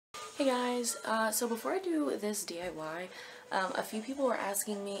Hey guys, so before I do this DIY, a few people were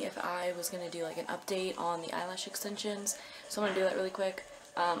asking me if I was going to do like an update on the eyelash extensions, so I'm going to do that really quick.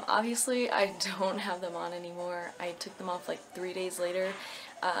 Obviously I don't have them on anymore. I took them off like 3 days later.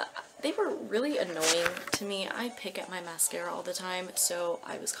 They were really annoying to me. I pick at my mascara all the time, so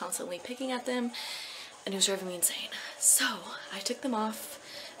I was constantly picking at them and it was driving me insane. So I took them off.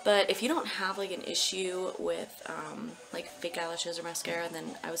 But if you don't have like an issue with like fake eyelashes or mascara,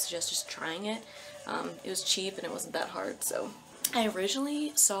 then I would suggest just trying it. It was cheap and it wasn't that hard. So I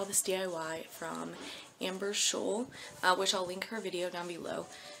originally saw this DIY from scholl, which I'll link her video down below.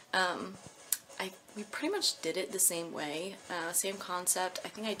 We pretty much did it the same way, same concept. I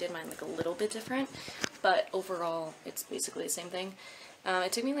think I did mine like a little bit different, but overall it's basically the same thing.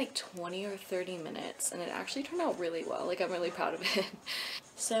 It took me like 20 or 30 minutes and it actually turned out really well. Like, I'm really proud of it.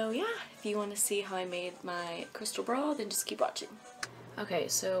 So yeah, if you want to see how I made my crystal bra, then just keep watching. Okay,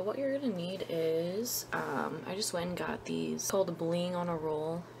 so what you're gonna need is, I just went and got these called bling on a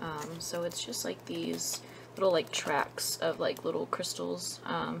roll. So it's just like these little like tracks of like little crystals.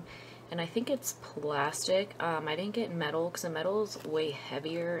 And I think it's plastic. I didn't get metal because the metal is way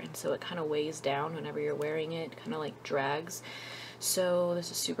heavier and so it kind of weighs down whenever you're wearing it, kind of like drags. So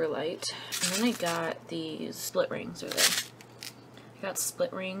this is super light. And then I got these split rings, I got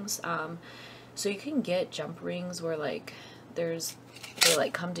split rings. So you can get jump rings where like they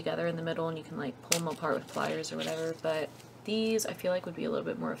like come together in the middle and you can like pull them apart with pliers or whatever, but these I feel like would be a little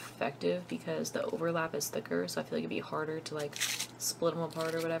bit more effective because the overlap is thicker, so I feel like it'd be harder to like split them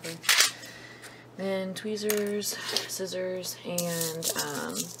apart or whatever. Then tweezers, scissors, and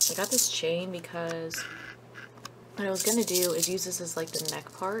I got this chain because what I was gonna do is use this as like the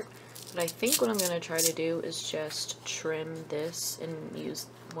neck part, but I think what I'm gonna try to do is just trim this and use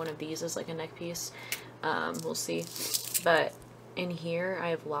one of these as like a neck piece. We'll see. But in here I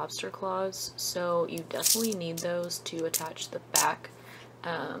have lobster claws, so you definitely need those to attach the back.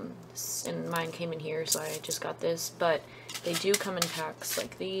 And mine came in here, so I just got this, but they do come in packs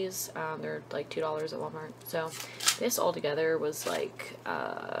like these. They're like $2 at Walmart. So this all together was like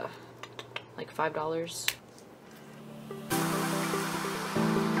 $5.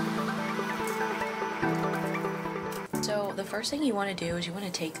 So the first thing you want to do is you want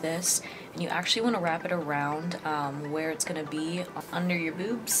to take this and you actually want to wrap it around where it's going to be under your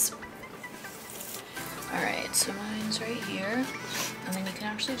boobs. Alright, so mine's right here, and then you can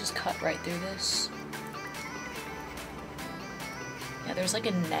actually just cut right through this. Yeah, there's like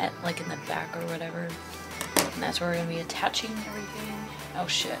a net like in the back or whatever, and that's where we're going to be attaching everything. Oh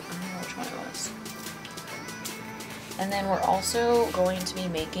shit, I don't know which one it was. And then we're also going to be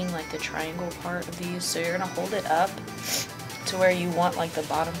making like the triangle part of these, so you're going to hold it up to where you want like the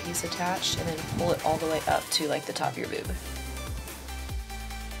bottom piece attached and then pull it all the way up to like the top of your boob.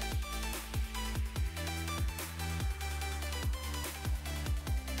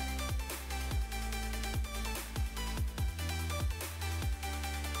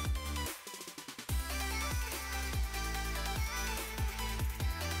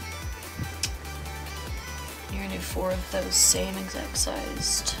 You're gonna do 4 of those same exact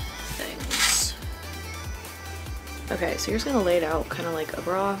sized things. Okay, so you're just gonna lay it out kind of like a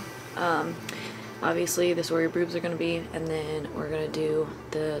bra. Obviously this is where your boobs are gonna be, and then we're gonna do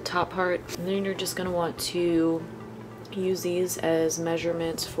the top part, and then you're just gonna want to use these as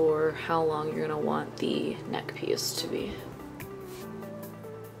measurements for how long you're gonna want the neck piece to be.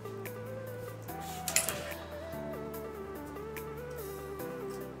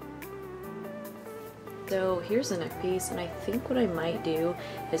 So here's the neck piece, and I think what I might do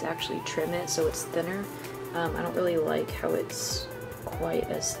is actually trim it so it's thinner. I don't really like how it's quite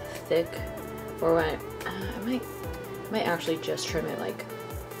as thick, or I might actually just trim it like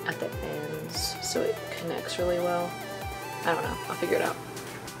at the ends so it connects really well. I don't know, I'll figure it out.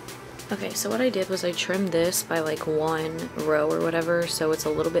 Okay, so what I did was I trimmed this by like 1 row or whatever, so it's a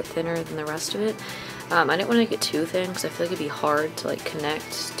little bit thinner than the rest of it. I didn't want to make it too thin because I feel like it'd be hard to like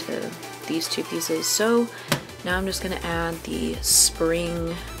connect to these 2 pieces. So now I'm just gonna add the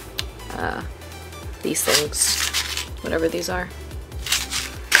spring, these things, whatever these are.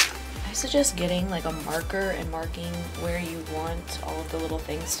 I suggest getting like a marker and marking where you want all of the little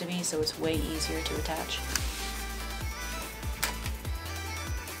things to be, so it's way easier to attach.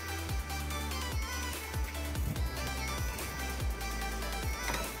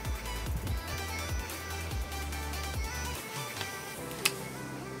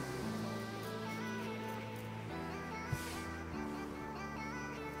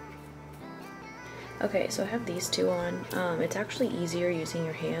 Okay, so I have these 2 on. It's actually easier using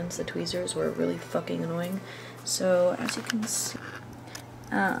your hands. The tweezers were really fucking annoying. So as you can see,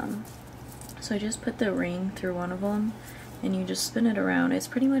 So I just put the ring through one of them, and you just spin it around. It's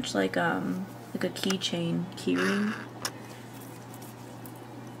pretty much like a keychain key ring.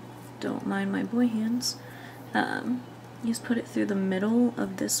 Don't mind my boy hands. You just put it through the middle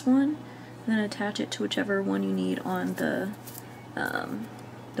of this one, and then attach it to whichever one you need on the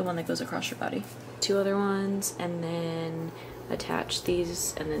one that goes across your body. Two other ones, and then attach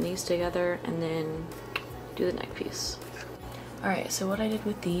these and then these together, and then do the neck piece. Alright, so what I did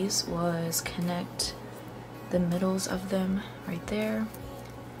with these was connect the middles of them right there.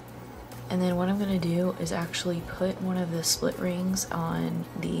 And then what I'm going to do is actually put one of the split rings on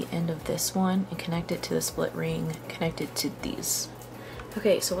the end of this one and connect it to the split ring connected to these.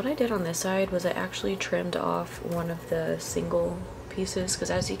 Okay, so what I did on this side was I actually trimmed off one of the single pieces, because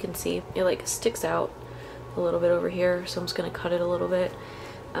as you can see, it like sticks out a little bit over here, so I'm just going to cut it a little bit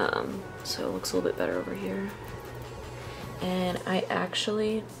so it looks a little bit better over here. And I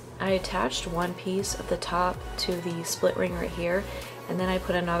attached one piece of the top to the split ring right here, and then I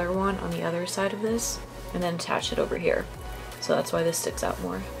put another one on the other side of this and then attach it over here. So that's why this sticks out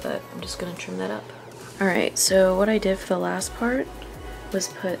more, but I'm just gonna trim that up. Alright, so what I did for the last part was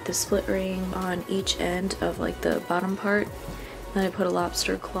put the split ring on each end of like the bottom part. Then I put a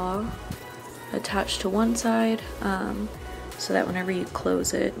lobster claw attached to one side so that whenever you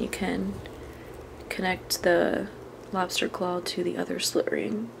close it, you can connect the lobster claw to the other split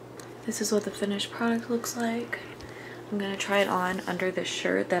ring. This is what the finished product looks like. I'm gonna try it on under this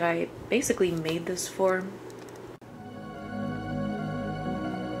shirt that I basically made this for.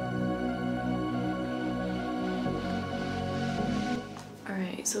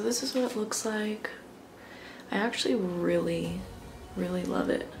 Alright, so this is what it looks like. I actually really love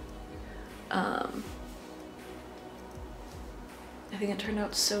it. I think it turned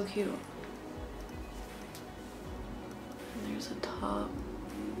out so cute. And there's a top.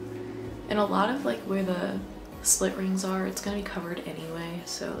 And a lot of like where the split rings are, it's gonna be covered anyway,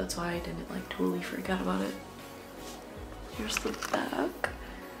 so that's why I didn't like totally freak out about it. Here's the back.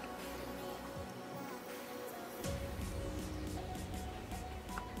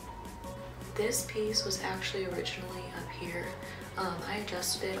 This piece was actually originally up here. I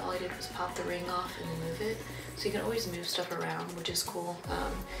adjusted it. All I did was pop the ring off and then move it. So you can always move stuff around, which is cool.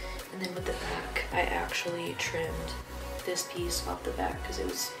 And then with the back, I actually trimmed this piece off the back because it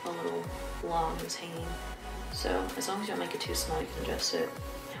was a little long, it was hanging. So as long as you don't make it too small, you can adjust it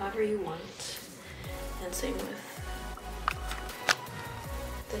however you want. And same with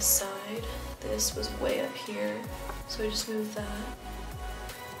this side. This was way up here, so I just moved that.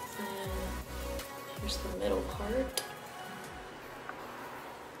 And here's the middle part.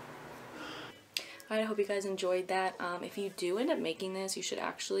 I hope you guys enjoyed that. If you do end up making this, you should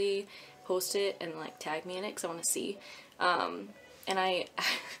actually post it and like tag me in it because I want to see. And I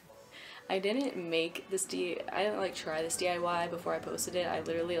didn't make this I didn't like try this DIY before I posted it. I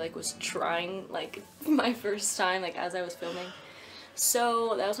literally like was trying like my first time like as I was filming.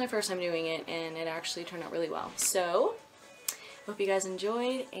 So that was my first time doing it, and it actually turned out really well. So hope you guys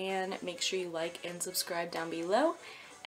enjoyed, and make sure you like and subscribe down below.